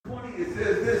it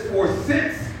says this, for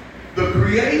since the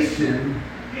creation,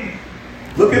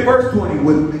 look at verse 20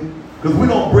 with me, because we're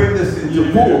going to bring this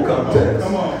into full context.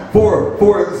 Come on.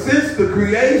 For since the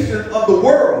creation of the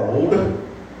world,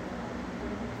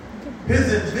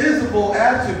 his invisible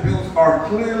attributes are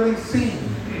clearly seen,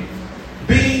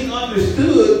 being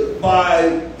understood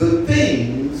by the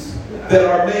things that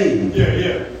are made.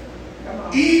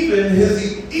 Even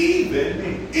his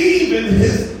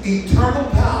eternal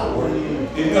power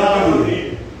in God.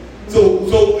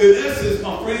 So in essence,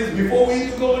 my friends, before we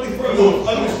even go any further,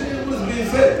 understand what is being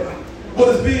said. What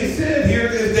is being said here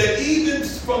is that even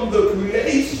from the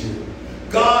creation,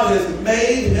 God has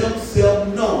made himself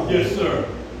known. Yes, sir.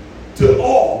 To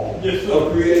all of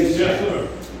creation. Yes, sir.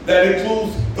 That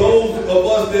includes those of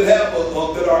us that have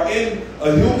that are in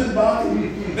a human body.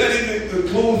 That even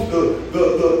includes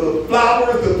the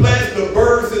flowers, the plants, the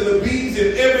birds, and the bees,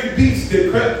 and every beast that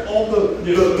crept on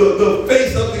the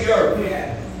face of the earth.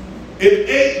 It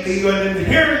innately and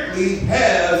inherently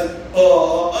has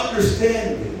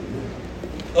understanding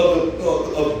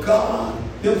of God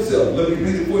himself. Let me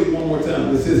read it for you one more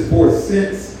time. It says, for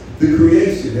since the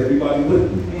creation, everybody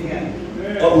with me,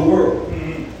 of the world,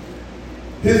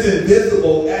 his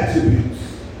invisible attributes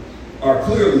are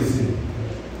clearly seen,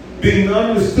 being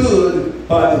understood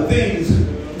by the things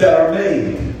that are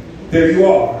made. There you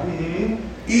are.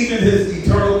 Even his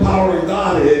eternal power in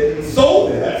Godhead, so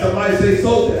that, somebody say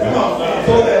so that,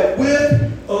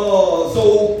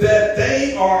 so that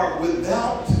they are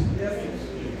without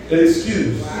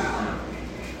excuse.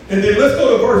 And then let's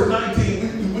go to verse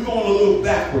 19. We're going a little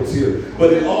backwards here,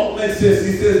 but it all makes sense.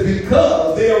 He says,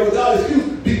 because they are without excuse,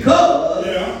 because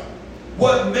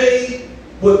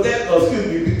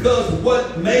because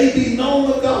what may be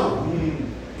known of God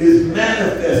is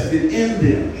manifested in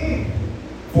them,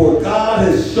 for God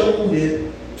has shown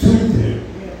it to them.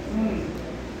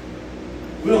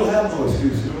 We don't have no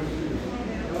excuses.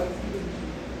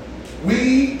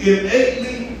 We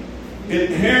innately,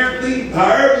 inherently,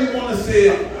 however you want to say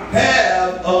it,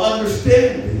 have an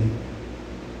understanding,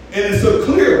 and it's a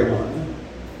clear one,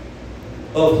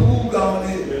 of who God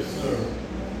is. Yes, sir.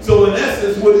 So in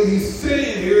essence, what he's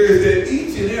saying here is that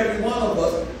each and every one of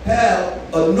us have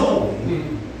a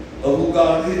knowing of who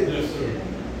God is. Yes, sir.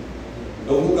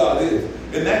 Of who God is.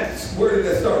 And that's where did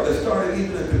that start? That started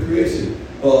even at the creation.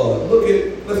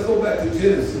 Let's go back to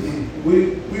Genesis.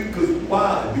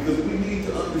 Why? Because we need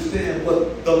to understand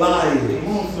what the lie is.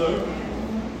 Come on, sir.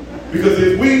 Because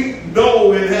if we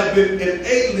know and have been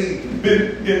innately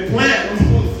been implanted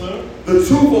the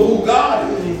truth of who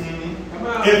God is,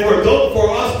 and for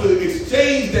us to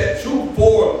exchange that truth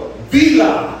for the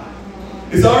lie,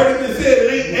 it's already been said it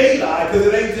ain't a lie because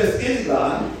it ain't just any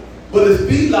lie, but it's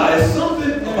the lie. It's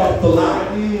something about the lie.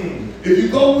 If you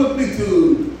go with me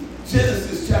to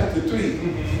Genesis chapter 3,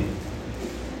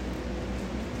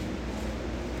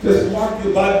 just mark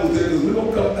your Bibles there because we're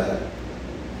going to come back.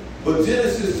 But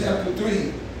Genesis chapter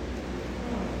 3,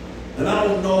 and I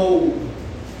don't know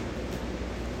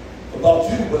about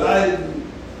you, but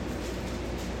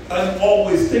I'm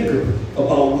always thinking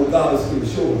about what God is going to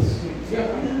show us.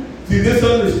 See, this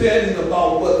understanding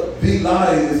about what the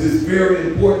lie is very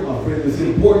important, my friend. It's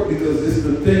important because it's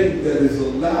the thing that is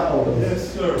allowed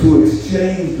us to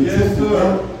exchange the truth of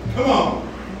God. Come on.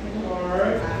 All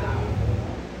right.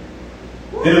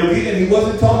 And again, he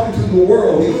wasn't talking to the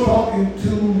world. He was talking to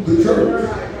the church.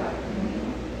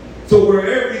 So where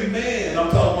every man, I'm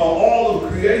talking about all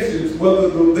of creations, whether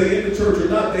they're in the church or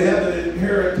not, they have an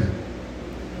inherent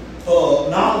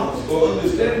knowledge or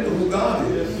understanding of who God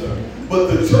is. Yes, sir. But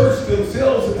the church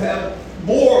themselves have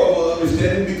more of an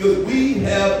understanding because we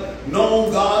have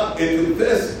known God and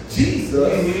confessed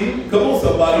Jesus. Come on,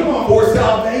 somebody, for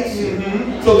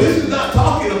salvation. So this is not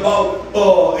talking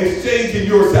about exchanging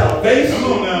your salvation.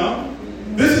 Come on now.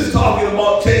 This is talking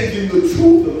about changing the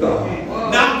truth of God.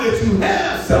 Now that you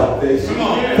have salvation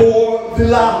for the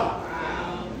lie.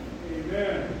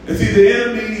 And see, the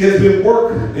enemy has been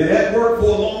working, and at work for a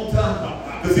long time.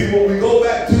 But see, when we go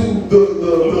back to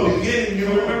the beginning, you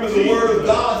remember the word of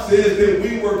God says that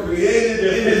we were created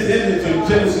in his image in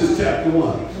Genesis chapter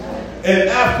 1. And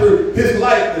after his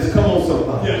likeness, come on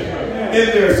somebody, in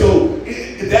there. So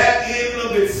that in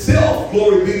and of itself,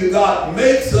 glory be to God,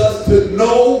 makes us to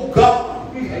know God.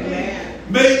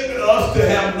 Make us to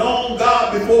have known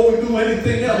God before we do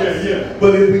anything else.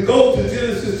 But if we go to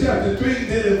Genesis chapter 3,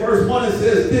 then in verse 1 it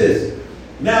says this.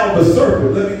 Now the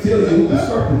serpent, let me tell you who the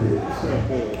serpent is.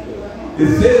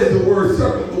 It says the word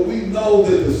serpent, but we know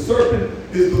that the serpent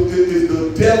is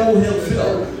the devil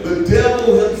himself. The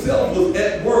devil himself was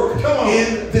at work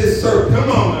in this serpent. Come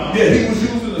on now. Yeah, he was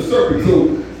using the serpent. So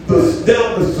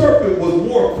the serpent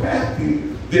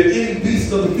than any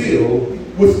beast of the field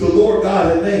which the Lord God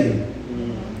had made.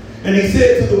 And he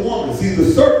said to the woman, see,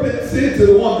 the serpent said to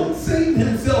the woman, Satan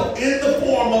himself in the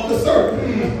form of the serpent,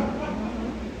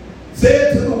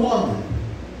 said to the woman,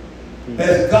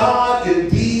 has God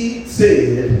indeed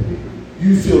said,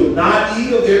 you shall not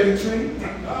eat of every tree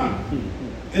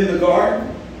in the garden?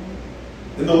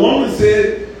 And the woman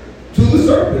said to the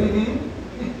serpent,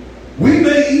 we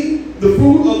may eat the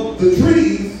fruit of the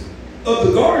trees of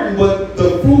the garden, but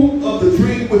the fruit of the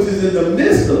tree which is in the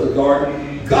midst of the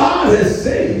garden, God has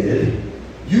said,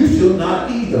 you shall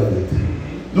not eat of it,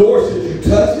 nor should you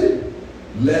touch it,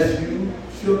 lest you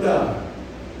shall die.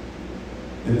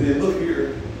 And then look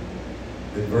here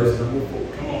in verse number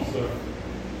 4. Come on, sir.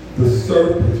 The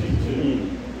serpent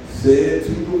said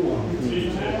to the woman,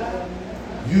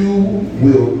 you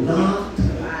will not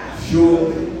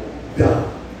surely die.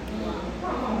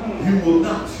 You will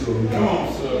not surely die. Come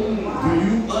on, sir. Do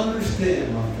you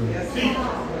understand, my friend? See,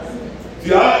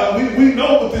 we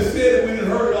know what this said, and we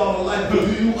didn't heard it all our life, but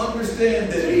do you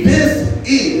understand that this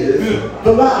is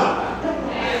the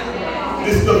lie?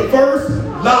 It's the first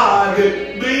lie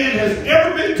that man has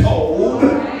ever been told,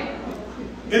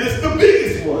 and it's the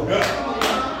biggest one.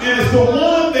 And it's the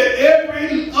one that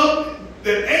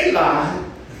a lie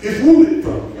is rooted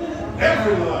from.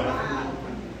 Every lie.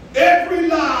 Every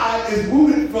lie is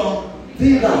rooted from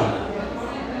the lie.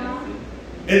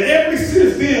 And ever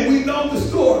since then, we know the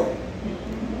story.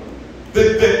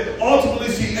 That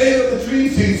ultimately she ate of the tree,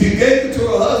 she gave it to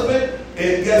her husband,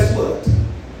 and guess what?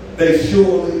 They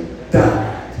surely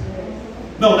died.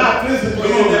 No, not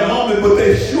physically in that moment, but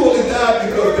they surely died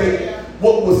because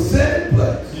what was set in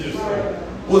place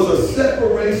was a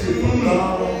separation from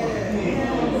God Almighty.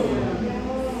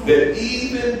 That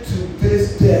even to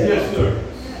this day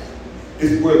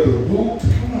is where the root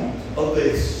of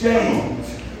the exchange,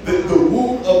 the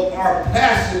root of our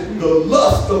passion, the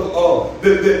lust of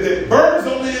that burns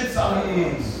on the inside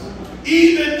of us,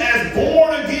 even as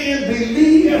born again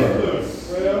believers,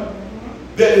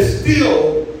 that is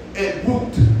still at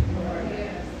root.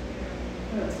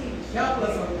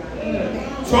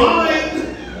 Trying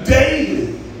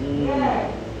daily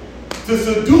to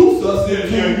seduce us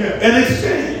into an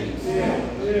exchange.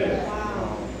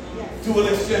 To an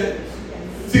exchange.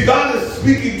 See, God is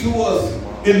speaking to us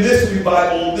in this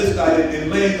revival on this night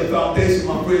and laying the foundation,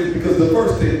 my friends, because the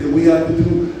first thing that we have to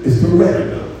do is to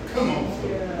recognize. Come on,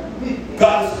 sir.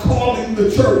 God is calling the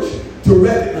church to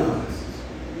recognize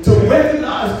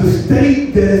the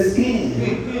state that it's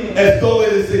in, as though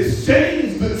it has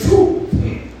exchanged the truth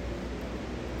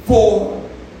for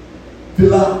the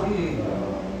lie.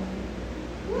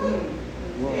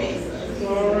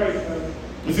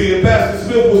 You see, and Pastor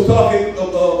Smith was talking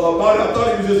about it. I thought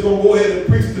he was just going to go ahead and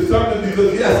preach the sermon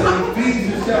because, yes, in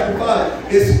Ephesians chapter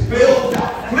 5, it's spelled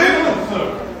out clearly.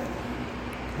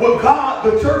 But God,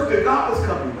 the church that God is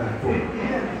coming back for,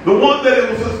 the one that it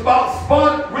was about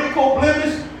spot, wrinkle,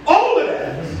 blemish, all of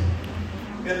that.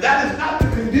 And that is not the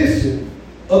condition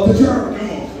of the church. Come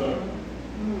on, sir.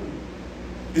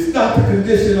 It's not the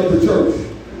condition of the church.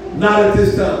 Not at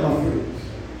this time, my friends.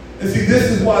 And see, this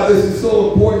is why this is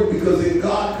so important, because in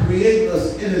God creating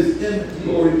us in his image,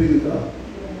 glory be to God.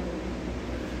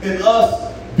 And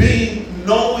us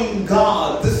knowing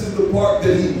God, this is the part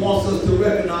that he wants us to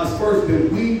recognize first,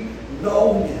 that we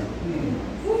know him.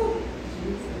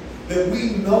 That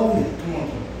we know him.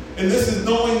 And this is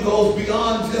knowing goes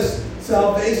beyond just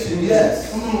salvation,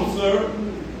 yes. Come on, sir.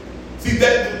 See,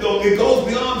 that it goes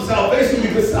beyond salvation,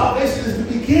 because salvation is the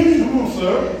beginning. Come on,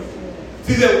 sir.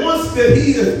 See, that once that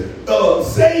he has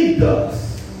saved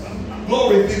us,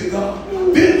 glory be to God,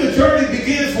 then the journey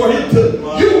begins for him to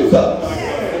use us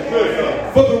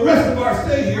for the rest of our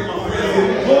stay here, my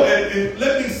friends. And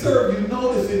let me serve you.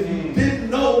 Notice, if you didn't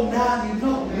know, now you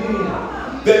know.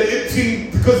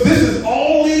 Because this is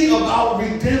only about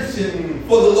redemption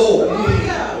for the Lord.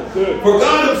 For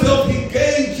God himself, he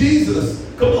gave Jesus.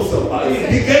 Come on, somebody.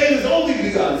 He gave his only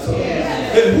begotten Son.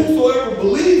 That whosoever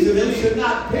believes in him should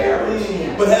not perish,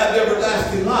 but have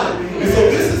everlasting life. And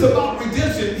so this is about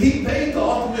redemption. He paid the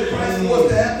ultimate price for us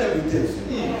to have that redemption.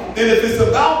 And if it's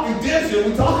about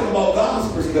redemption, we're talking about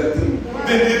God's perspective.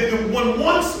 Then when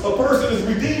once a person is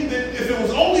redeemed, then if it was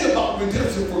only about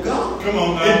redemption for God, come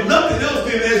on now, and nothing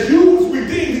else, then as you was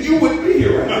redeemed, you wouldn't be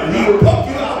here right now. He would pluck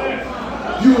you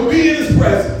out. You would be in his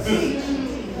presence.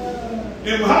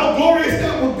 And how glorious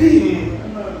that would be.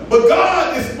 But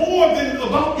God is more than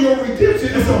about your redemption.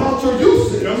 It's about your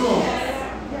usage. Come on.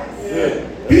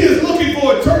 He is looking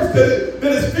for a church that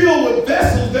is filled with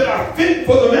vessels that are fit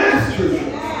for the master.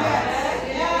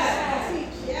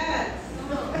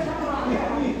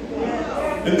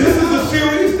 And this is a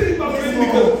serious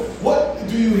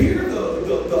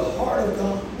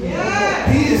God.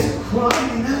 Yeah. He is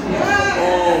crying out. Yeah.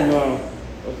 Oh, no.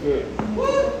 That's it.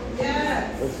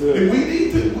 Yes. That's it. And we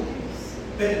need to,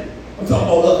 man, I'm talking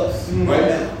about us right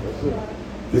now. That's it.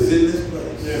 That's in this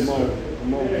place. Yes. Come on.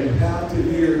 Come on. You have to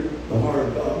hear the heart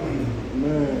of God.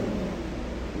 Man.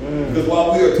 Man. Because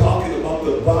while we are talking about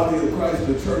the body of Christ,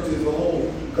 the church as a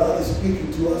whole, God is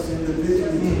speaking to us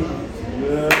individually tonight.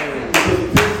 Yeah.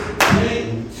 Because this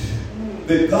change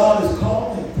that God is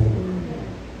calling for,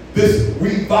 this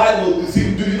revival,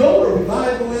 see, do you know what a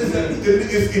revival is?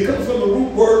 It comes from the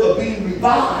root word of being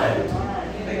revived.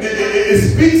 It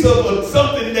speaks of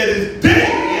something that is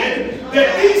dead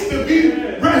that needs to be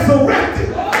resurrected.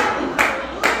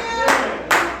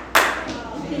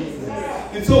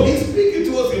 And so he's speaking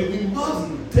to us, and we must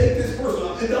take this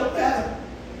personal. It don't matter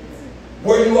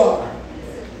where you are.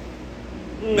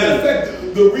 Matter of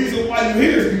fact, the reason why you're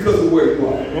here is because of where you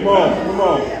are. Come on. Come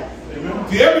on.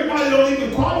 See, everybody don't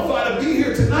even qualify to be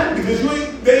here tonight because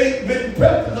they ain't been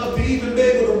prepped enough to even be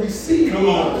able to receive. Come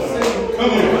on. Come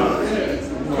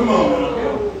on. Come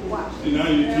on. See, now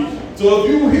you're teaching. So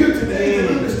if you're here today,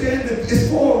 then understand that it's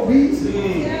for a reason.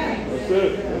 That's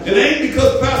it. It ain't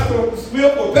because Pastor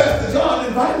Smith or Pastor John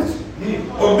invited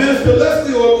you, or Minister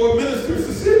Leslie or Minister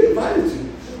Cecilia invited you,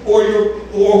 or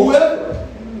whoever.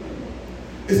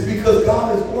 It's because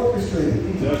God is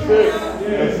orchestrating. That's it.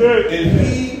 That's it. And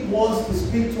He wants to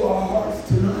speak to our hearts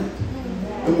tonight.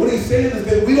 And what He's saying is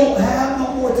that we don't have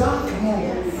no more time.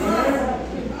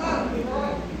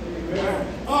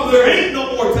 Oh, there ain't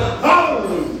no more time.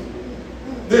 Hallelujah.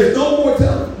 There's no more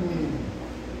time.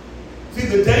 See,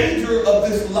 the danger of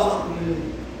this lie.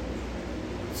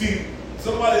 See,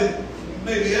 somebody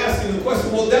may be asking the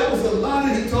question, well, that was a lie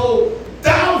that he told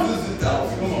thousands and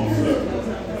thousands. Come on,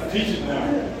 sir. Teach it now.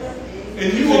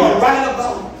 And you are right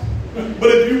about it. But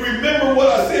if you remember what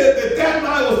I said, that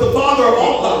lie was the father of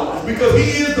all lies, because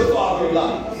he is the father of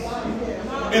lies.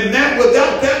 And that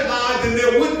without that lie, then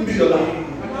there wouldn't be a lie.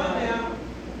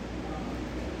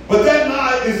 But that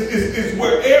lie is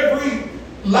where every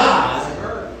lie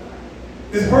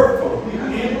is hurtful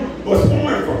or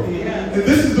spawned from. And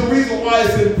this is the reason why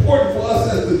it's important for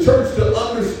us as the church to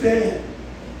understand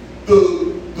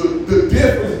the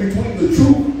difference between the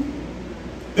truth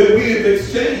that we have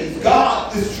exchanged.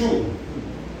 God is true.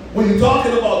 When you're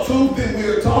talking about truth, then we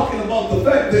are talking about the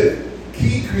fact that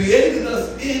He created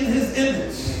us in His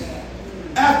image,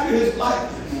 after His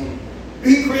likeness.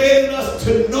 He created us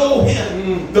to know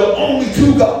Him, the only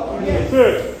true God.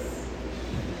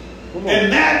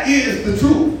 And that is the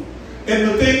truth. And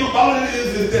the thing about it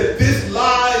is that this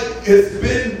lie has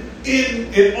been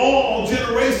in all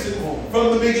generations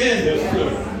from the beginning.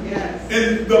 Yes,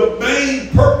 and the main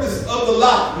purpose of the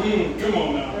lie come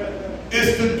on now.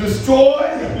 is to destroy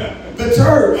the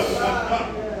church.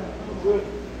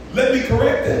 Let me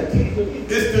correct that.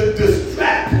 It's to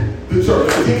distract the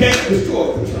church. He can't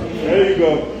destroy the church. There you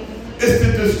go. It's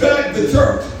to distract the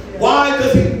church. Why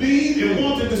does He need and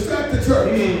want to distract the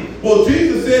church? Well,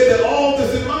 Jesus said that all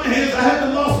that's in my hands, I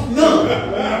haven't lost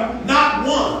none. Not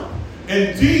one.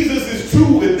 And Jesus is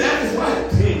true, and that is right.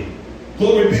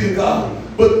 Glory be to God.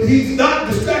 But He's not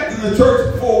distracting the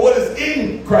church for what is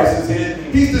in Christ's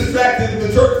hand. He's distracting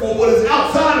the church for what is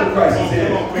outside of Christ's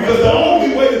hand. Because the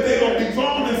only way that they're going to be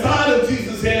drawn inside of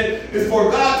Jesus' hand is for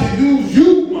God to use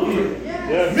you,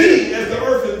 me, as the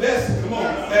earthen vessel.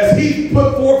 As He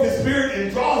put forth His Spirit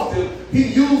and draws them, He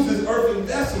uses earthen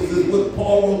vessels, is what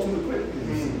Paul wrote to the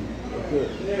Corinthians.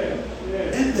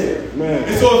 In there.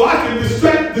 And so if I can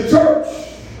distract the church,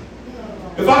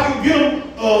 if I can get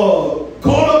them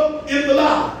caught up in the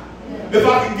lie, if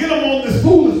I can get them on this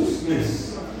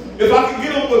foolishness, if I can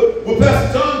get them what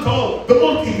Pastor John called the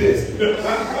monkey business,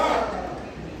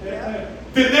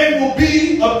 then they will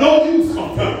be of no use.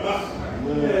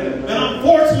 And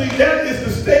unfortunately, that is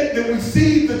the state that we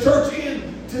see the church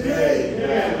in today.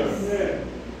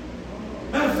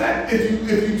 Matter of fact, if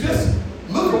you just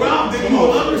look around, then you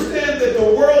will understand that the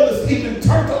world is even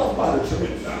turned off by the church.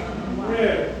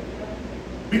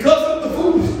 Because of the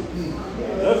foolishness.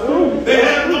 They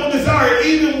have no desire,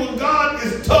 even when God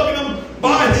is tugging them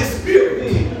by His Spirit.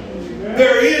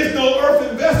 There is no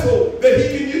earthen vessel that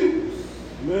He can use.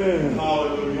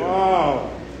 Hallelujah. Wow.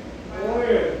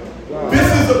 This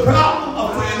is a problem,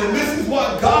 my friend, and this is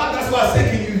what God, that's why I say,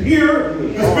 can you hear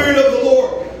the Spirit of the Lord?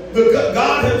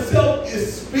 God Himself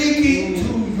is speaking to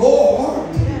your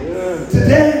heart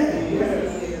today.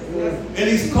 And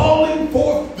He's calling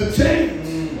forth the change.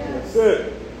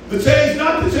 The change,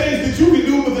 not the change that you can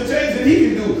do, but the change that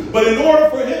He can do. But in order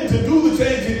for Him to do the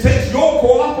change, it takes your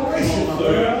cooperation.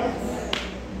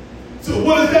 So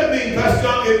what does that mean, Pastor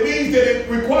John? It means that it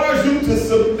requires you to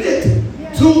submit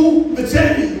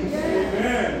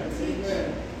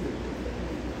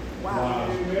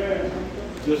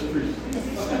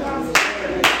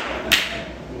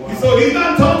So he's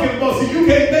not talking about, see, you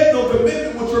can't make no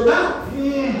commitment with your mouth.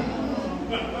 Say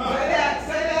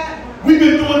that. We've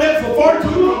been doing that for far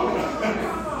too long.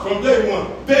 From day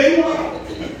one. Day one.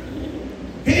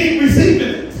 He ain't receiving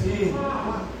it.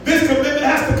 This commitment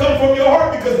has to come from your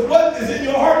heart, because what is in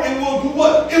your heart, it will do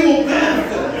what? It will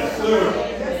manifest. Yes, sir.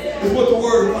 It's what the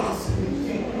word of God says.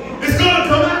 It's going to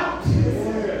come out.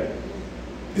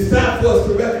 It's time for us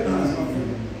to recognize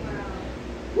something.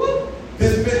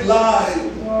 This big lie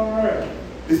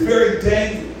is very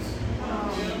dangerous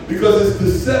because it's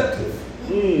deceptive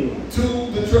to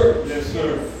the church. Yes,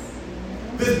 sir.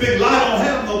 This big lie don't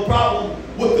have no problem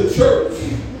with the church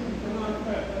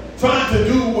trying to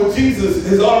do what Jesus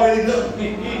has already done.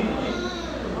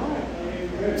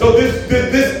 So this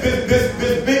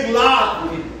big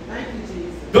lie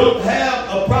don't have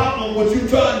a problem with you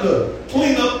trying to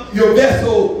clean up your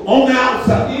vessel on the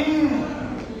outside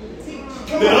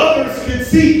that others can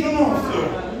see. Come on, sir.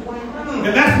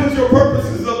 And that's what your purpose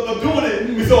is of doing it.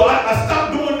 And so I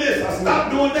stopped doing this. I stopped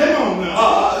doing that. Come on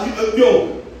now.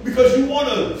 Because you want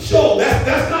to show.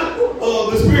 That's not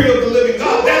the spirit of the living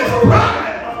God. That is pride.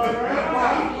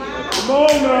 Come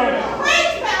on now.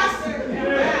 Praise, Pastor.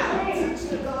 Teach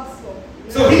the gospel.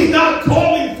 So he's not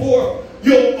calling for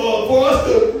us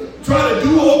to try to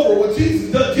do over what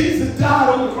Jesus done. Jesus died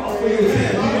on the cross for your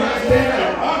sins. You understand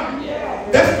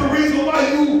that? That's the reason why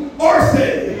you are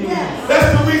saved. Yes.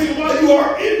 That's the reason why you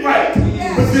are in right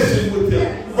position with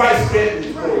him. Right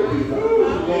standing.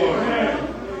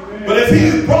 But as he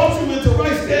has brought you into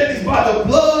right standings by the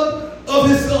blood of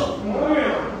his son,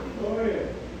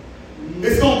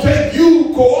 it's going to take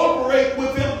you cooperate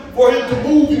with him for him to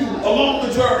move you along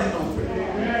the journey of it.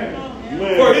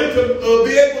 For him to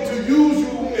be able to use you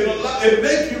and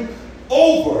make you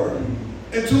over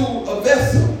into a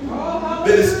vessel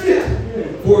that is fit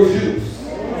for his use.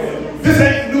 This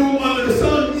ain't new under the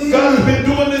sun. God has been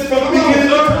doing this from the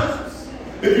beginning of times.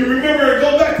 If you remember,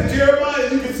 go back to Jeremiah,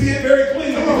 you can see it very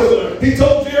clearly. Because he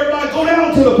told Jeremiah, go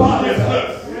down to the potter's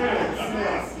house.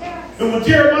 And when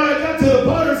Jeremiah got to the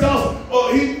potter's house,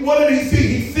 what did he see?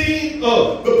 He seen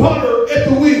the potter at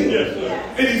the wheel. Yes, sir.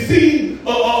 And he seen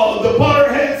the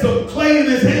potter had some clay in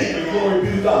his hand. Glory be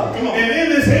to God. And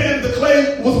in his hand, the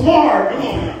clay was marred. Come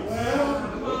on now.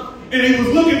 And he was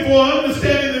looking for an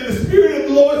understanding, and the Spirit of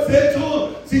the Lord said to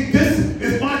him, see, this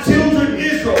is my children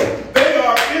Israel. They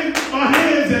are in my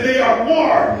hands and they are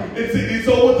marred. And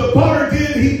so what the potter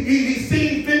did, he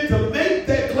seen fit to make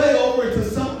that clay over into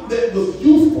something that was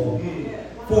useful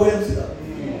for himself.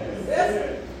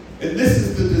 And this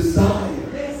is the desire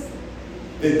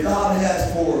that God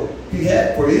has he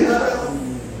had for Israel,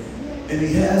 and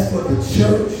he has for the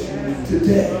church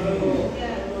today.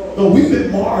 No, we've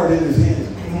been marred in his hands.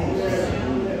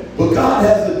 But God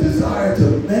has a desire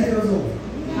to make us over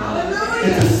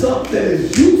into something that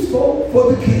is useful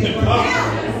for the kingdom.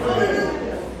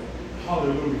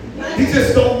 Hallelujah. He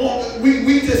just don't want,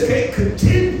 we just can't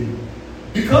continue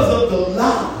because of the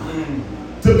lie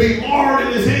to be marred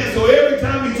in his hands. So every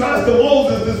time he tries to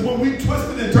Moses is when we twist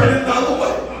it and turn it the other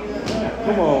way.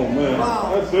 Come on, man.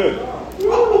 That's it.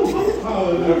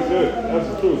 That's it. That's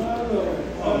the truth.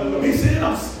 He said,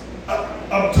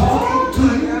 I'm talking to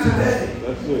you today.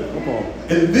 That's it. Come on.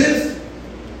 And this,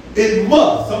 it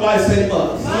must, somebody say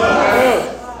must.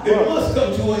 Yes. It must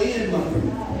come to an end, my friend.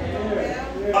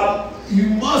 You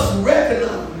must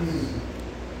recognize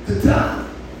the time.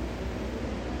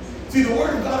 See, the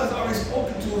Word of God has already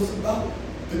spoken to us about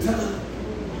the time.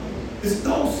 It's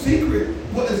no secret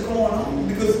what is going on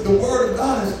because the Word of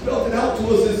God has spelled it out to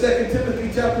us in 2 Timothy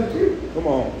chapter 3. Come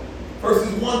on.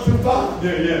 Verses 1 through 5.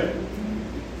 Yeah.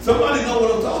 Somebody know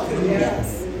what I'm talking about.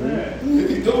 Yes.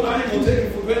 If you don't, I ain't going to take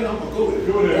it for granted. I'm going to go there.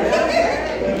 Go there.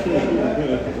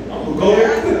 I'm going to go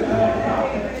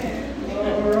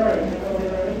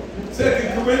there.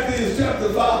 2 Corinthians chapter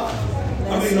 5.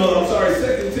 I'm sorry, 2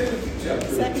 Timothy chapter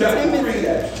 3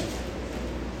 actually.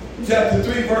 Chapter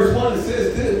 3 verse 1, it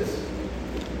says this.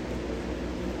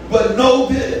 But know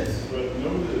this,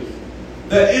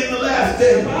 that in the last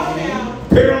days,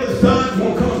 perilous times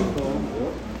will come.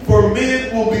 For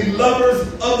men will be lovers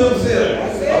of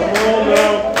themselves.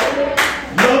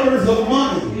 Lovers of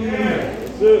money.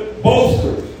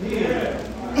 Boasters.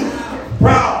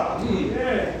 Proud.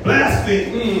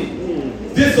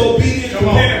 Blasphemers. Disobedient to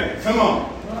parents. Come on.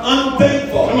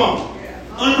 Unthankful. Come on.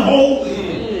 Unholy.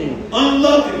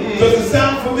 Unloving. Does it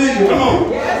sound familiar? Come on.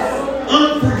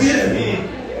 Unforgiving.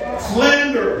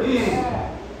 Slanderers.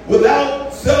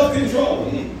 Without self-control.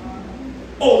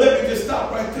 Oh, let me just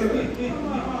stop right there.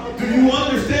 Do you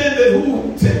understand that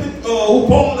who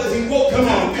Paul, as he wrote, who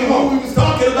he was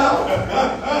talking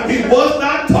about? He was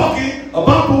not talking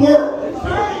about the world.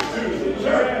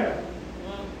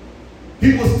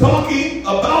 He was talking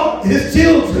about his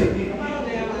children.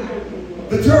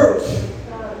 The church.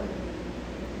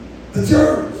 The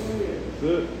church.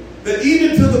 That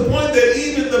even to the point that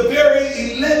even the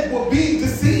very elect will be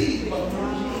deceived.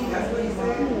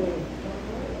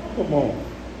 Come on.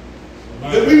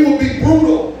 That we will be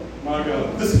brutal. My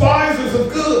God. Despisers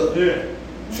of good.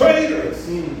 Yeah. Traitors.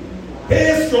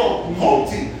 Headstrong.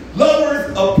 Haughty.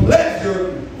 Lovers of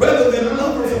pleasure rather than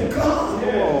lovers of God.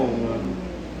 Come on, man.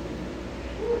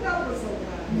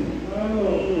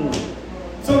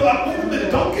 So wait a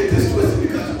minute, don't get this twisted,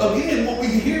 because again, when we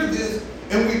hear this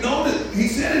and we know that he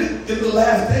said it in the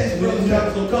last days,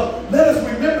 brothers will come. Let us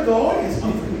remember the audience.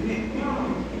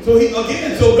 So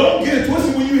so don't get it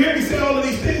twisted when you hear me say all of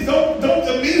these things. Don't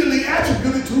immediately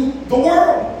attribute it to the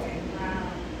world.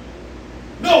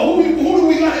 No, who do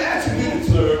we got to attribute it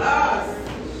to? Us.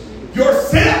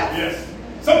 Yourself. Yes.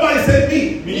 Somebody said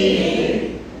me.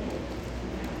 Me.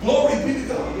 Glory be to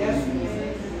God. Yes.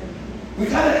 We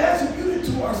got to attribute it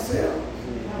to ourselves.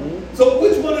 So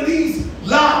which one of these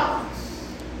lies,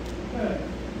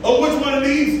 or which one of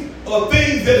these are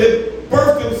things that have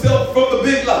birthed themselves from the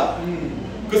big lie?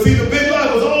 Because see, the big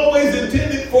lie was always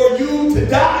intended for you to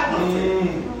die, my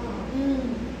friend.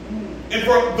 And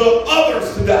for the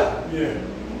others to die. Yeah.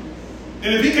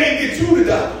 And if he can't get you to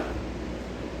die,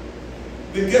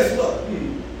 then guess what?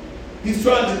 He's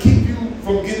trying to keep you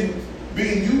from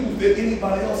being used that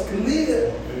anybody else can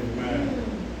live. Amen.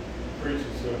 Preach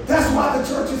it, sir. That's why the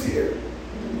church is here.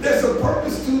 There's a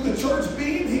purpose to the church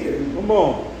being here. Come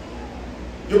on.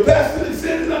 Your pastor has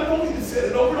said it, I don't need to say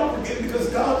it over and over again, because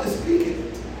God is speaking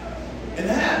it. And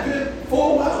have been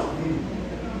for a while.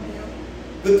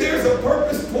 That there's a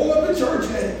purpose for the church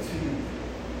age.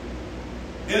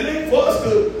 And it ain't for us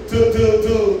to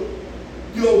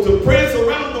prance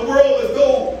around the world as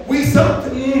though we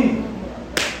something.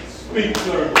 Speak,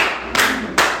 sir.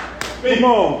 Come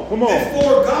on. Come on. It's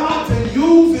for God to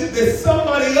use it that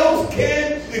somebody else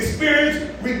can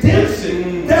experience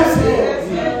redemption. That's it.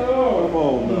 Come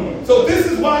on, man. So this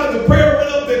is why the prayer went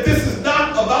up, that this is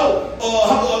not about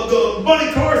the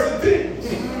money, cars, and things.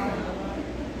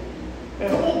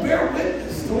 Come on, bear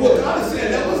witness to what God is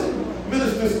saying. That wasn't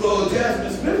Minister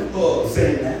Jasmine Smith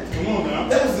saying that. Come on now.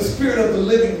 That was the Spirit of the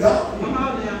living God. Come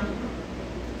on now.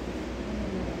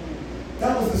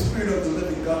 That was the Spirit of the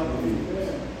living God.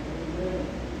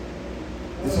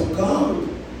 And so God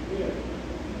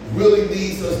really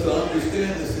needs us to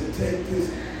understand this and take this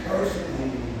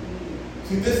personally.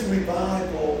 See, this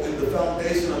revival and the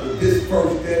foundation of this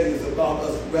first day is about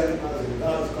us recognizing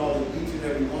God is calling each and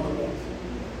every one of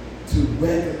us to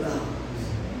recognize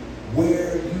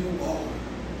where you are.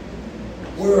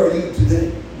 Where are you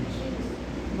today?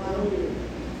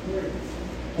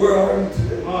 Where are you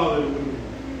today? Hallelujah.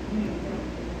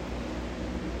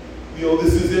 You know,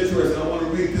 this is interesting. I want to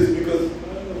read this because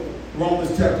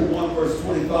Romans chapter 1, verse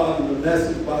 25 in the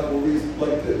Message Bible reads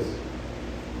like this.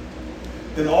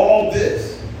 And all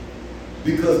this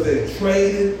because they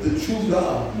traded the true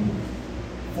God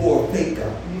for a fake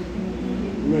God.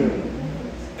 Amen.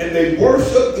 And they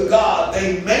worshiped the God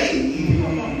they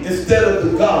made instead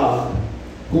of the God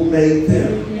who made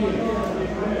them.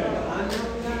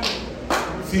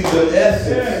 See, the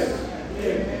essence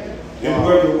and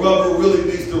where the rubber really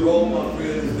meets the road, my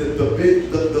friend, is that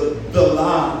the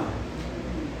lie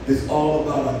is all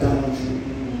about idolatry.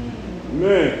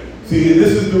 Amen. See, and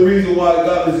this is the reason why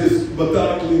God has just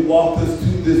methodically walked us to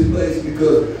this place,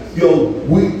 because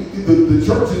the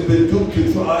church has been duped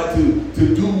to try to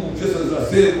do, just as I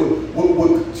said,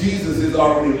 what Jesus has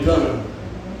already done.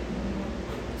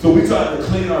 So we try to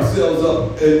clean ourselves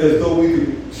up as though we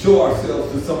can show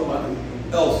ourselves to somebody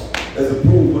else as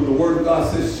approved, when the Word of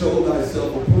God says, show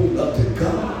thyself approved unto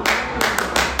God.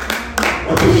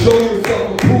 And to show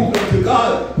yourself approved unto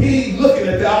God, he ain't looking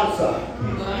at the outside.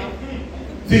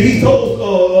 See, he told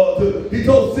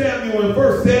Samuel in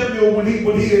 1 Samuel when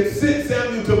he had sent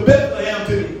Samuel to Bethlehem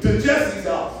to Jesse's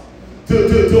house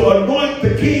to anoint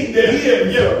the king that he had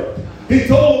reserved. He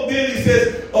told him then, he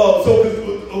says, what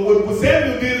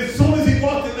Samuel did, as soon as he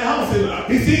walked in the house,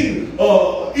 and he seen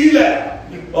Eliab,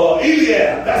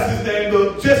 that's his name,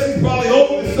 Jesse's probably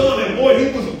oldest son, and boy,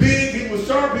 he was big, he was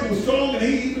sharp, he was strong, and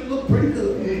he even looked pretty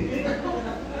good.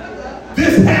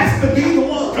 This has to be the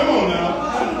one. Come on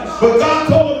now. But God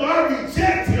told him, I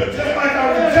reject him, just like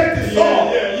I rejected Saul.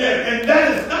 And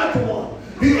that is not the one.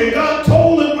 And God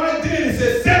told him right then, he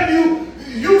said, Samuel,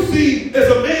 you see as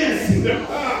a man sees.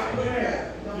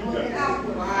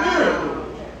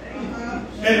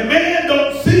 And man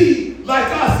don't see like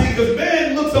I see, because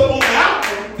man looks up on the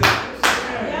outward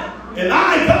things. And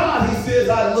I, God, he says,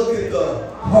 I look at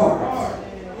the heart.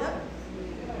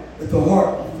 At the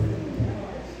heart.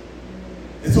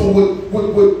 And so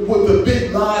what the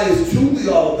big lie is truly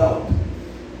all about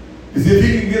is if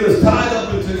he can get us tied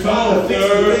up into trying to fix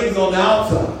the things on the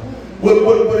outside.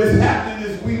 What is happening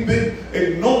is we've been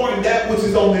ignoring that which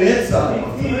is on the inside.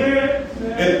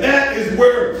 And that is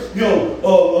where,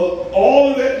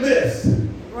 all of that list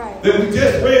that we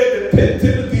just read that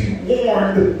Timothy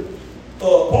warned,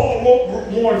 Paul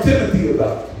warned Timothy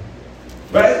about.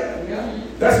 Right?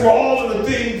 That's where all of the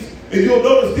things, and you'll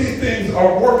notice these things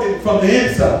are working from the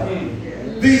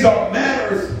inside. These are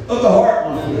matters of the heart,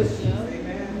 my friends.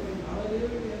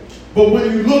 But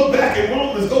when you look back at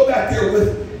Romans, go back there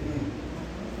with me.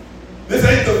 This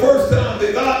ain't the first time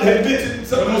that God had mentioned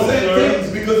some of the same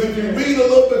things, because if you read a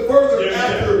little bit further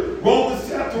after Romans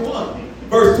chapter 1,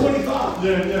 verse 25,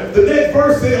 the next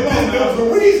verse says there was a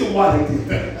reason why they did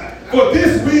that. For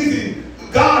this reason,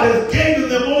 God has given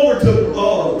them over to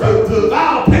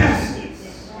vile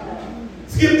passions.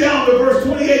 Skip down to verse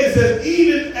 28. It says,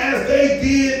 even as they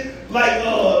did,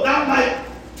 not like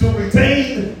to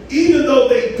retain, even though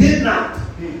they did not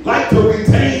like to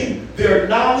retain their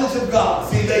knowledge of God.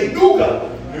 See, they knew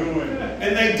God,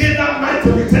 and they did not like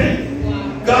to retain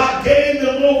it. God gave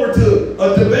them over to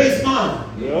a debased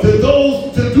mind, to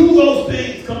do those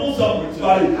things. Come on,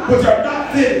 somebody, which are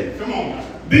not fitting. Come on.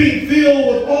 Being filled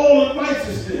with all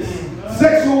unrighteousness,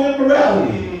 sexual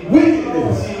immorality,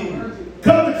 wickedness,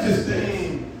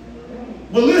 covetousness,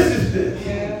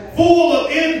 maliciousness, full of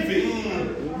envy,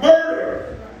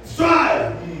 murder,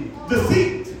 strife,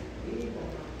 deceit,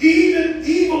 even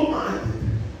evil-minded.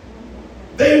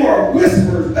 They were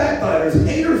whisperers, backbiters,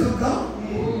 haters of God,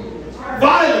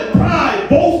 violent, pride,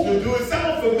 boasters. Do it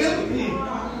sound familiar?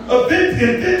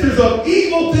 Inventors of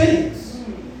evil things,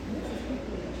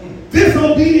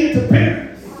 disobedient to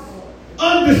parents,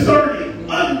 undiscerning,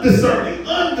 lack of discernment,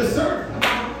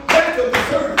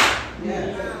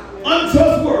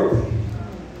 untrustworthy,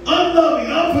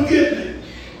 unloving, unforgiving,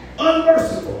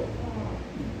 unmerciful,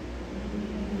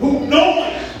 who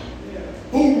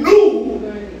knew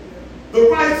the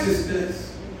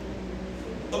righteousness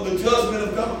of the judgment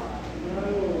of God.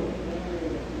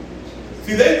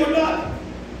 See, they were not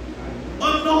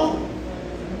unknown.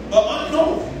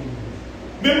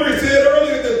 Remember, he said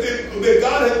earlier that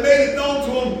God had made it known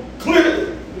to them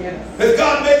clearly. Yes. Has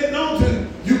God made it known to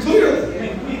you clearly?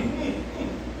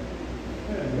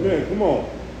 Amen. Come on.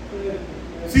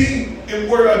 See, and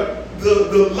where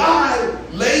the lie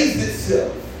lays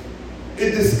itself,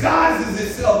 it disguises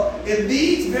itself in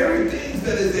these very things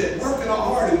that is at work in our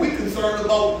heart, and we're concerned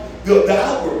about the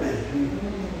outward man.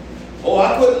 Oh,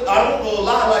 I don't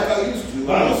lie like I used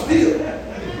to. I don't steal.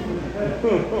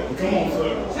 Come on, sir.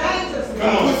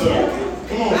 Come on, sir.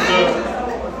 Come on, sir.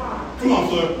 Come on,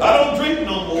 sir. I don't drink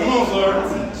no more. Come on, sir.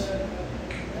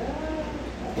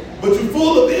 But you're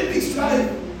full of envy, strife,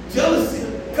 jealousy,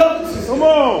 covetousness. Come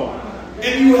on.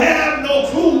 And you have no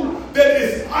clue that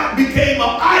it became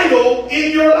an idol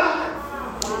in your life.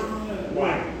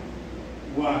 Why?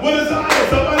 What is idol?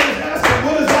 Somebody's asking,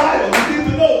 what is idol? You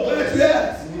need to know. Glad you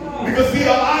asked. Because see, an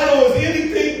idol is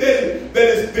anything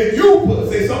that you put.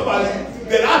 Say somebody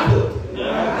that I put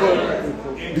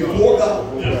before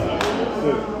God.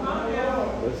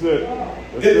 That's it.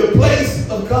 In the place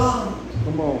of God.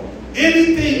 Come on.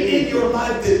 Anything in your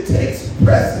life that takes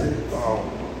precedence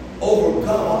over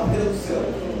God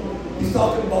himself. He's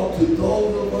talking about to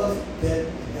those of us that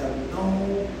have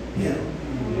known him.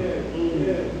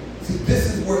 See,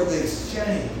 this is where the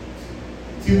exchange.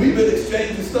 See, we've been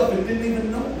exchanging stuff and didn't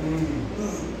even know.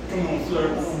 Come on, sir.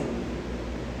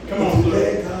 Come on,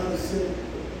 sir. God said,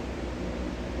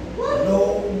 no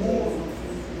more.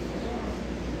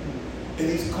 And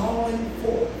he's calling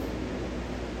for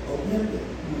a remnant.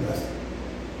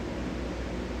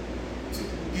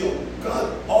 God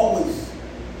always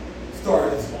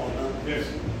started in small numbers. Yes.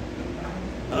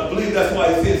 And I believe that's why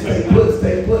he says,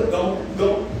 stay put.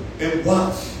 Don't, and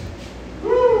watch.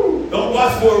 Don't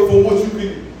watch for what you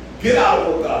can get out of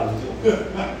what God is doing.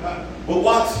 But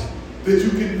watch that you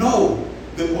can know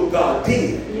that what God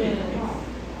did. Yeah.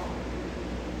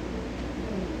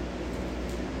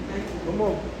 Come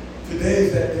on. Today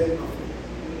is that day, my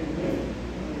friend.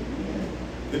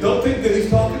 And don't think that he's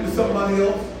talking to somebody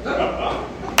else.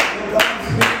 God is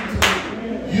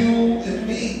speaking to you and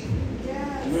me.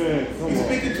 Yes. He's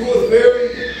speaking to us very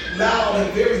loud and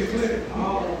very clear.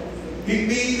 He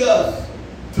needs us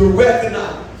to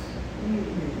recognize.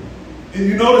 And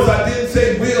you notice I didn't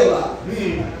say realize.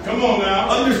 Come on now.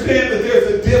 Understand that there's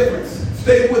a difference.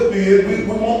 Stay with me. We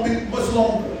won't be much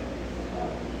longer.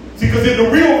 See, because in the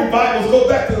real revivals, go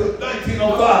back to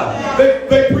on fire.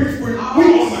 They preach for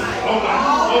weeks. All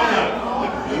night.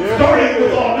 Starting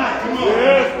with all night. Come on.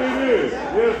 Yes, it is.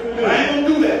 Yes, it is. I ain't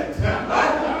gonna do that.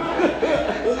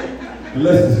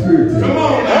 Unless the Spirit takes. Come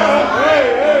on now. Hey.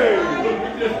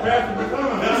 We just passed the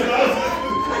baton. That's what I was.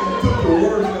 Took the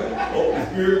words. Oh, the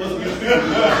Spirit must be speaking.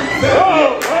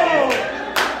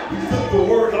 He took the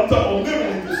words. I'm talking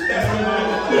literally just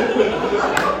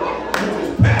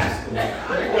just passed them.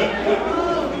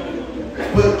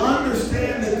 But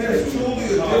understand that there's truly a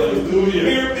difference. Do you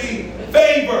hear me?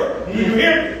 Favor. Do you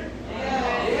hear me?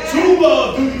 True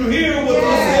love. Do you hear what I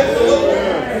said to the Lord?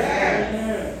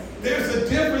 There's a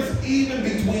difference even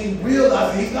between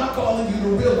realizing. He's not calling you to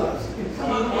realize it.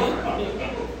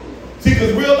 See,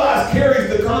 because realize carries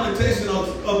the connotation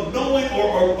of knowing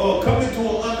or coming to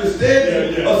an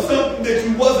understanding of something that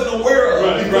you wasn't aware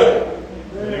of before.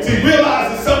 Right. See,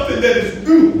 realize is something that is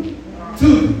new to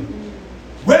you.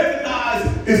 Recognize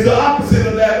is the opposite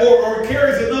of that, or it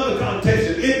carries another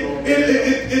connotation.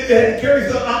 It carries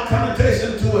the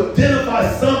connotation to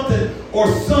identify something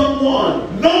or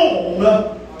someone known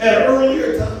at an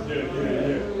earlier time.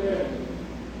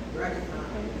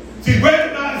 See,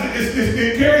 recognize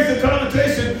it carries the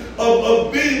connotation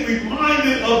of being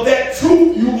reminded of that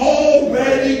truth you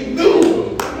already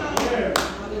knew.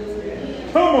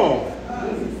 Come on.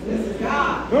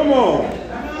 Come on. You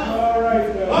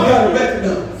got to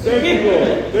recognize. Thank you,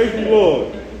 Lord. Thank you, Lord.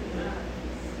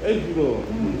 Thank you, Lord.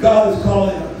 God is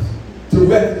calling us to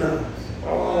recognize.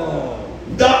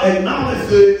 Acknowledge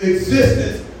the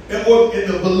existence and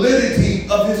the validity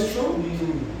of His truth.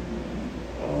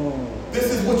 This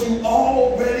is what you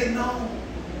already know.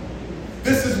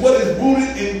 This is what is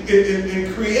rooted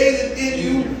and created in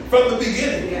you from the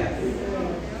beginning.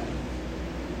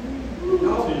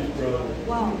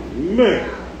 Wow. Man.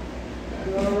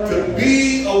 To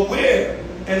be aware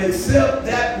and accept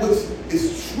that which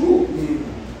is true.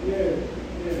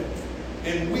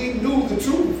 And we knew the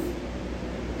truth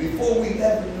before we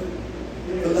ever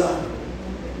knew the lie.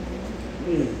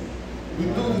 We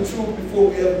knew the truth before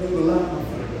we ever knew the lie.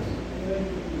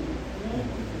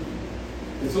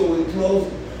 And so in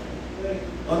closing,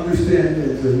 understand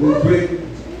this, as we bring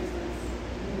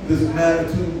this matter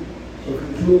to a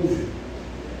conclusion,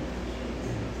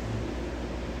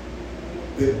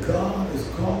 that God is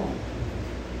calling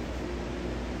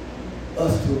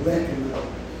us to recognize.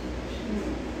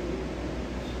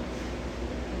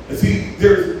 And see,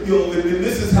 there's, and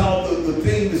this is how the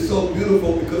theme is so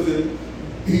beautiful, because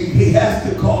he has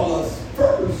to call us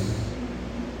first.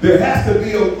 There has to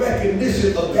be a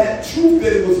recognition of that truth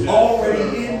that it was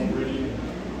already in you.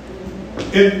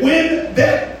 And when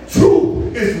that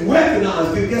truth is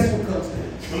recognized, then guess what comes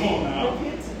next? Come on now.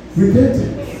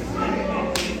 Repentance.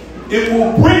 It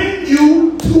will bring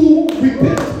you to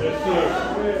repentance. Yes,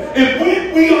 sir. And when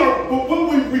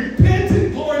we repented,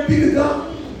 glory be to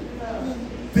God,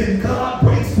 then God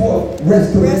brings forth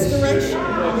restoration. Restoration.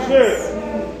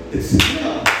 It's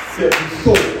love that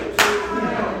restores.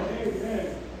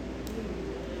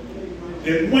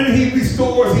 And when He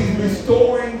restores, He's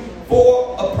restoring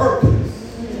for a purpose.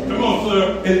 Come on,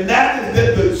 sir. And that is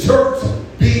that the church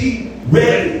be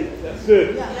ready. That's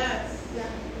it.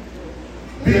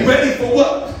 Be ready for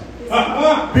what?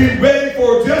 Be ready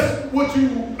for just what you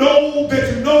know that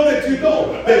you know that you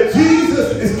know. That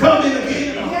Jesus is coming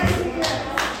again.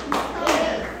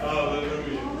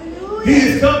 Hallelujah. He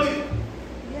is coming.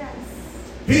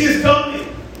 He is coming.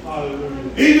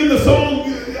 Hallelujah. Even the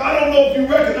song, I don't know if you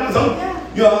recognize I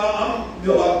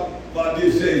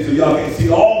did shade so y'all can't see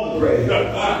all the gray.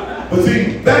 But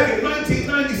see, back in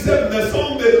 1997, that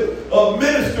song that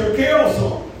Minister Carol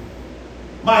sung,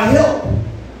 My Help,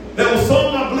 that was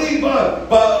sung, I believe, by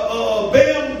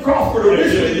Bam Crawford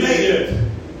originally made it.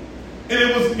 And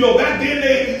it was, back then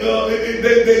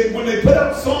they when they put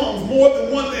out songs, more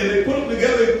than one, and they put them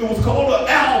together, it was called an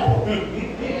album.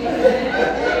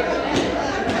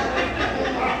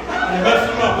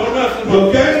 Don't mess them up.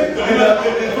 Okay? And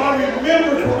if I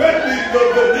remember correctly,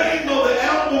 the name of the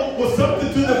album was something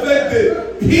to the fact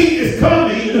that He is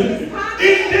coming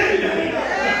any day.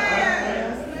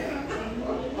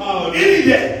 Any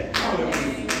day.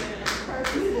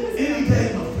 Any day,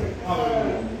 my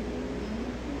friend.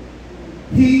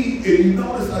 If you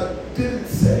notice, I didn't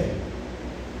say,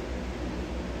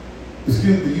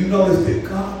 you notice that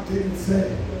God didn't say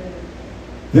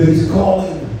that He's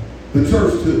calling the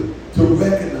church to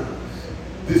recognize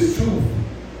this truth.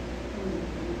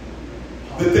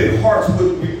 That their hearts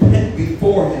would repent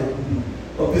before Him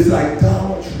of this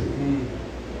idolatry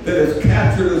that has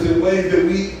captured us in ways that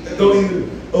we don't even,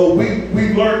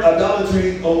 we've learned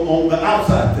idolatry on the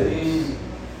outside things.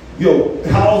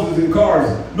 houses and cars.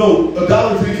 No,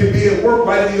 idolatry can be at work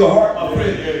right in your heart, my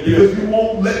friend, because you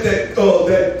won't let that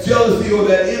jealousy or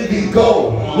that envy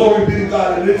go. Glory be to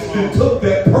God. And it took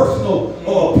that personal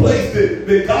place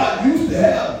that God used to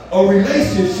have a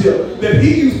relationship, that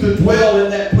he used to dwell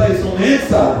in that place on the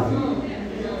inside of you.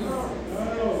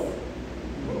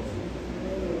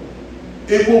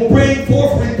 It will bring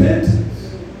forth repentance.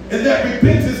 And that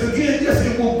repentance, again, yes,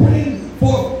 it will bring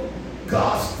forth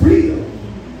God's freedom.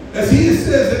 As he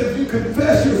says that if you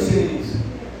confess your sins,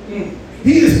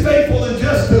 he is faithful and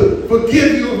just to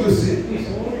forgive you of your sins.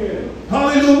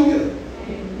 Hallelujah.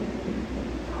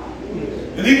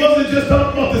 And he wasn't just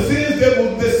talking about the sins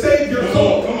that saved your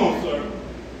soul. Come on, sir.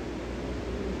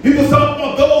 He was talking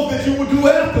about those that you will do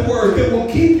afterwards that will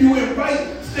keep you in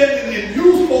right standing and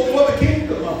useful for the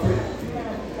kingdom, my friend.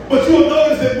 But you'll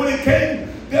notice that when it came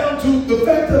down to the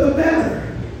fact of the matter,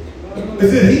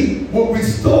 is that he will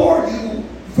restore you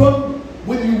from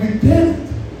when you repent,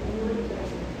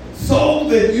 so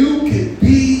that you can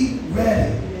be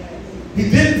ready. He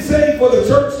didn't say for the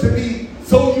church to be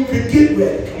so you can get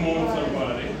ready. Come on,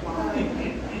 somebody.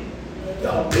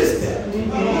 Y'all missed that.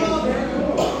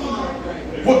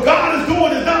 What God is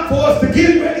doing is not for us to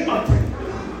get ready, my friend.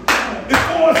 It's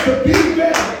for us to be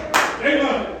ready.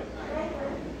 Amen.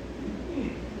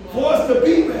 For us to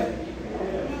be ready.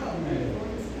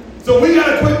 So we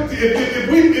gotta quit.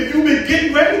 If you've been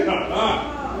getting ready,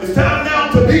 it's time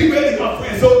now to be ready, my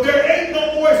friend. So there ain't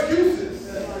no more excuses.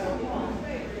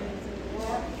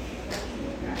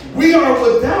 We are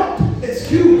without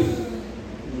excuse.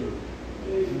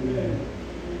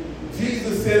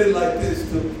 Jesus said it like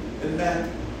this in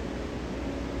Matthew.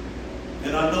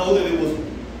 And I know that it was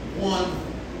one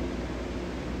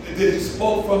that he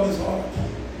spoke from his heart.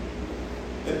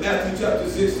 In Matthew chapter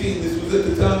 16, this was at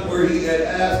the time where he had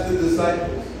asked the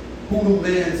disciples, who do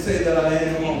men say that I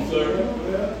am? Come on,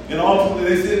 sir. And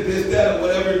ultimately they said this, that, or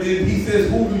whatever it did. He says,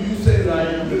 who do you say that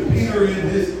I am? But Peter in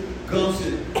his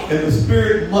gumption, and the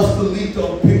Spirit must have leaped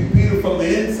on Peter from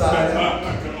the inside out.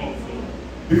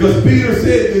 Because Peter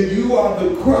said that you are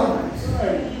the Christ,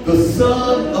 the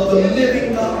Son of the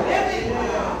living God.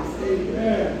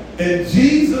 And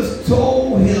Jesus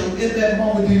told him in that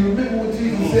moment, do you remember what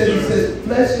Jesus said? He says,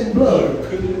 flesh and blood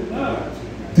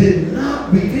did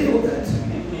not reveal that to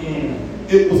me.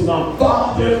 It was my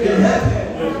Father in heaven.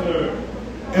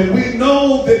 And we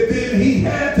know that then he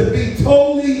had to be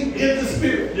totally in the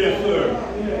Spirit. Yes, sir.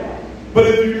 But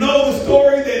if you know the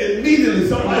story, that immediately,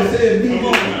 somebody said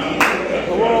immediately.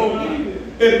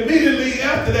 Immediately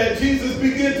after that, Jesus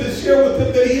began to share with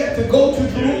them that he had to go to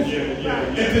Jerusalem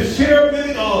and to share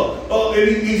many.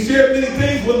 He shared many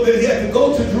things with them, that he had to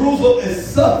go to Jerusalem and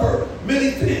suffer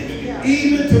many things,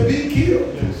 even to be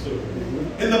killed.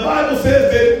 And the Bible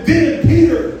says that then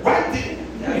Peter, right then,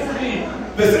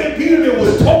 the same Peter that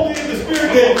was totally in the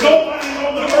Spirit, that nobody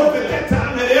on the earth at that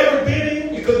time had ever been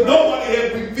in, because nobody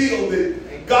had revealed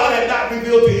it. God had not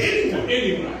revealed to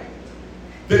anyone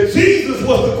that Jesus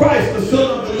was the Christ, the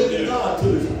Son of the living God, to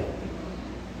this world.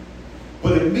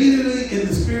 But immediately in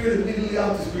the Spirit, immediately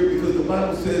out the Spirit, because the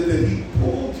Bible says that he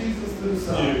pulled Jesus to the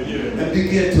side and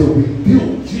began to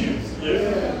rebuke Jesus.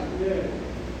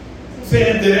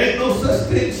 Saying that ain't no such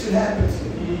thing should happen to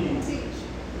him.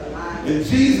 And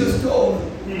Jesus told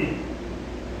him,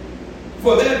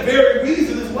 for that very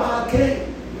reason is why I came.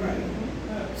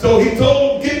 So he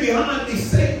told him, get behind me,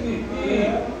 Satan.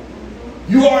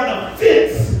 You are an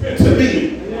offense to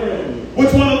me.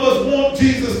 Which one of us want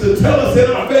Jesus to tell us in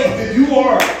our face that you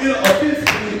are an offense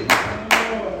to me?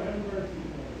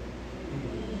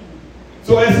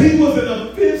 So as he was an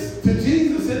offense to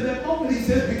Jesus in that moment, he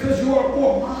says, because you are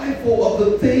more mindful of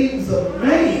the things of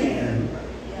man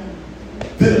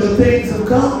than the things of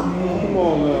God. Come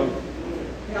on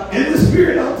now. In the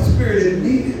Spirit, out the Spirit,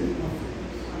 immediately.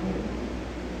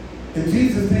 And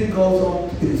Jesus then goes on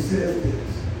and says this.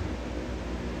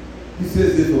 He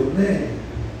says, if a man,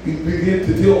 he begins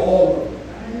to tell all of them,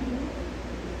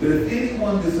 that if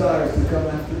anyone desires to come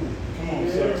after me, Come on,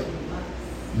 sir.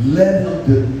 let him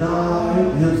deny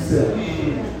himself.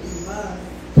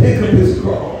 Pick up his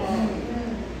cross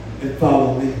and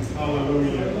follow me.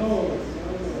 Hallelujah.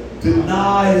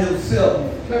 Deny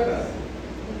himself.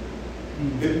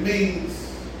 It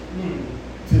means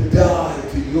to die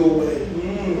to your way.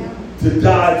 To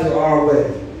die to our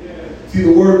way. See,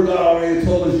 the word of God already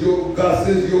told us, God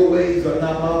says your ways are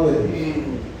not my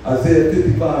ways. Isaiah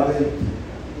 55:8.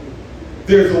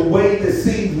 There's a way that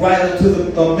seems right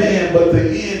unto a man, but the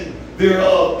end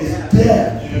thereof is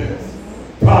death.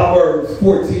 Proverbs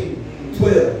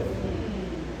 14:12.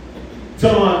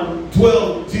 John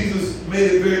 12, Jesus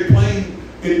made it very plain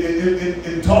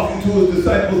in talking his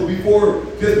disciples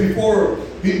just before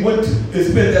he went and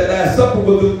spent that Last Supper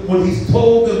with them, when he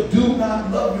told them, do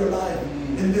not love your life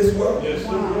in this world. Yes, sir.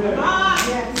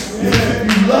 He said,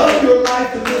 if you love your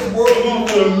life in this world, you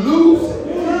will lose it.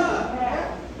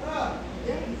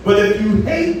 But if you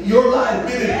hate your life,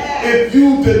 meaning if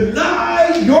you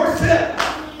deny yourself,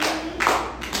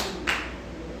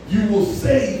 you will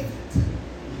save it.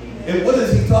 And what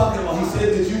is he talking about? He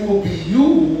said that you will be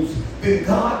used, then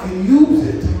God can use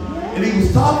it. And he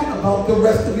was talking about the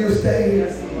rest of your stay.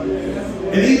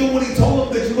 And even when he told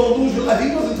them that you're going to lose your life, he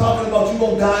wasn't talking about you're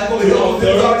going to die and go to hell. He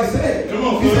already said.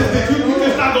 He said that you're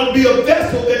just not going to be a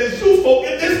vessel that is useful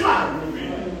in this life.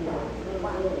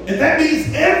 And that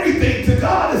means everything to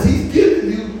God as he's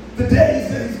given you the days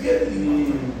that he's given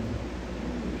you.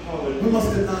 We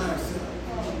must deny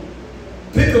ourselves.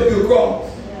 Pick up your cross.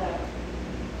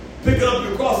 Picking up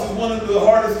your cross is one of the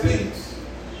hardest things.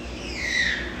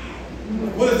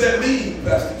 What does that mean,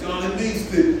 Pastor John? It means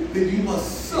that you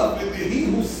must suffer. That he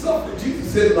who suffered,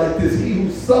 Jesus said it like this, he who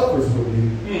suffers with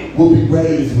me will be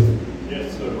raised with me.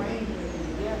 Yes, sir.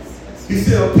 He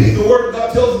said, the word of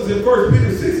God tells us in 1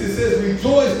 Peter 6, it says,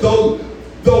 rejoice though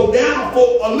now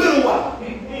for a little while.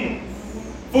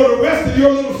 For the rest of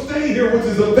your little stay here, which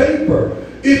is a vapor.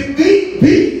 If need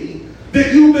be,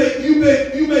 that you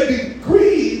may be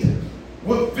grieved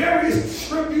with various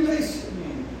tribulations.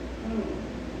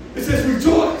 It says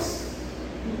rejoice.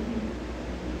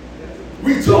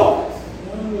 Rejoice.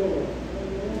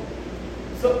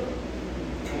 So,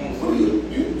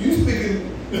 you speaking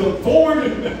in a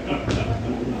foreign.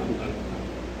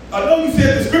 I know you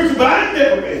said the scripture, but I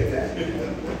never read that.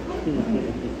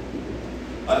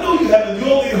 I know you haven't.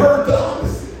 You only heard the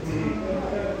opposite.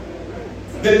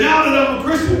 That now that I'm a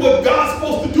Christian, what God's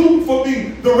supposed to do for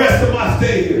me the rest of my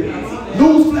stay here.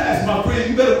 Newsflash, my friend,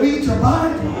 you better read your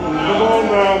Bible. Come on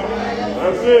now.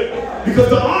 That's it. Because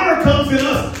the honor comes in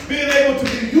us being able to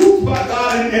be used by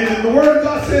God. And the word of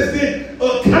God says then,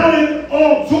 count it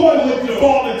all joy when you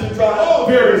fall into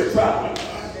various trials.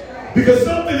 Because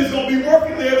something is going to be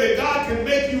working there that God can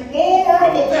make you more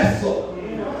of a vessel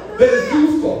that is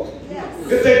useful.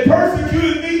 If they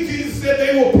persecuted me, Jesus said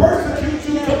they will persecute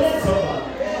you. Come on, somebody.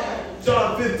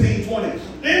 John 15:20.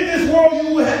 In this world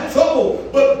you will have trouble,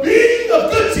 but being of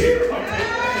good cheer, I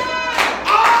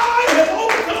have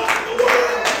overcome the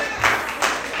world.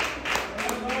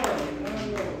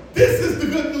 This is the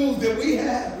good news that we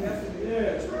have.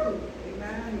 Yes, true.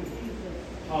 Amen.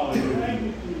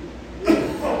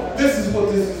 This is what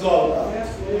this is all about. Yes,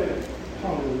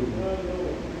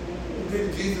 Then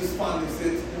Jesus finally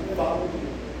said, follow me.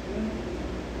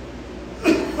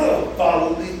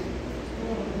 Follow me.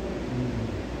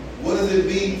 What does it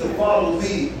mean to follow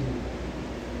me?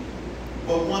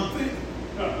 But one thing.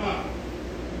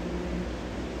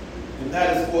 And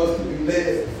that is for us to be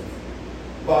led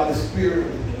by the Spirit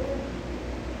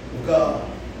of God.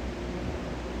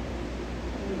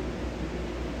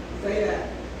 Say that.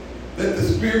 Let the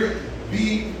Spirit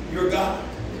be your God.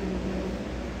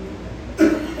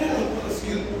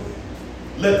 Excuse me.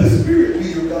 Let the Spirit be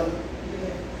your God.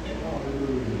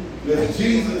 Let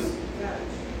Jesus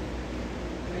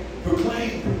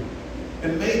proclaim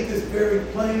and make this very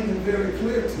plain and very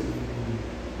clear to you.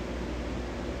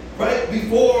 Right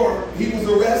before he was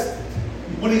arrested,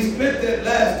 when he spent that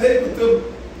last day with them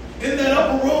in that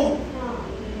upper room,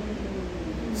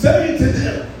 saying to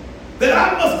them that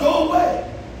I must go away,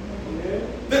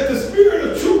 that the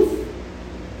Spirit of truth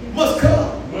must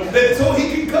come, that so he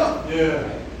can come.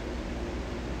 Yeah.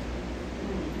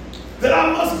 That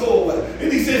I must go away.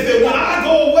 And he says that when I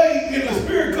go away and the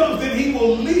Spirit comes, then he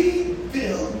will lead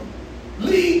them,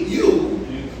 lead you.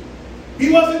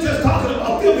 He wasn't just talking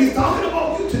about them, he's talking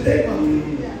about you today, my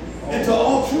friend. Into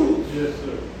all truth. Yes,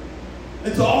 sir.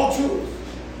 Into all truth.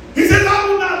 He says, I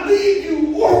will not leave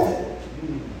you orphan.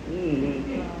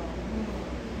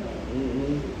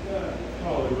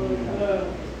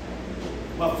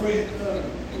 My friend,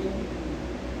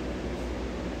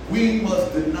 we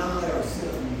must deny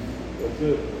ourselves. That's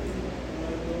it.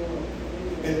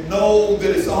 And know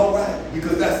that it's all right,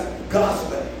 because that's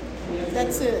God's way.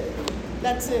 That's it.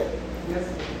 That's it.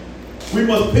 We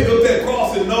must pick up that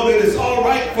cross and know that it's all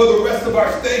right for the rest of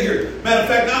our stay here. Matter of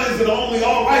fact, not is it only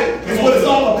all right, it's what it's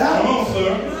all about. Come on,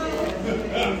 sir.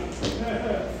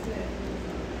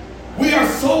 We are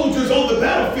soldiers on the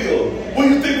battlefield. What do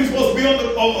you think we're supposed to be on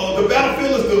the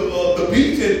battlefield is the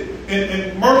beach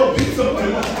in Myrtle Beach? Come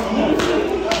on.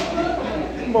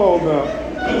 Come on now.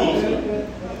 Come on, sir.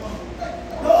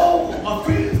 No, my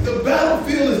friends, the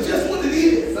battlefield is just what it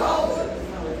is.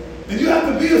 And you have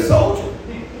to be a soldier.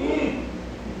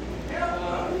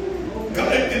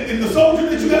 And the soldier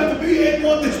that you have to be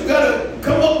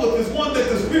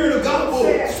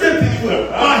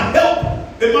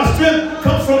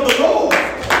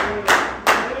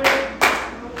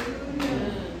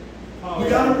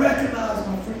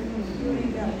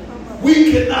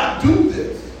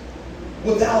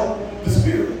without the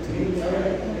Spirit.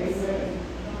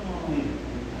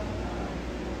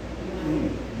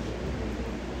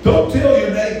 Don't tell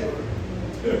your neighbor.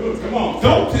 Come on.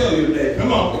 Don't tell your neighbor.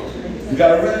 Come on. You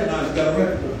got to recognize. You got to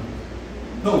recognize.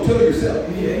 No, tell yourself.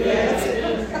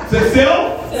 Say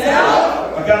self.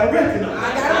 Self. I got to recognize.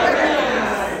 I gotta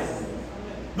recognize.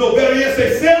 No, better yet,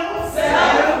 say self.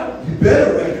 Self. You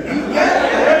better recognize.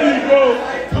 There you go.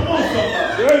 Come on,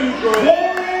 somebody. There you go.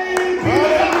 Glory be to God.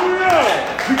 Hallelujah.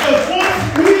 Because once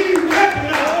we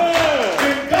recognize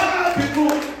that God can do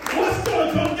it, what's going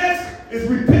to come next is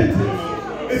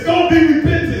repentance. It's going to be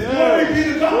repentance. Glory be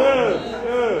to God.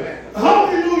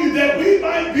 Hallelujah, that we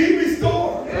might be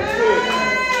restored.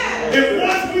 And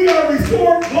once we are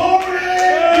restored, glory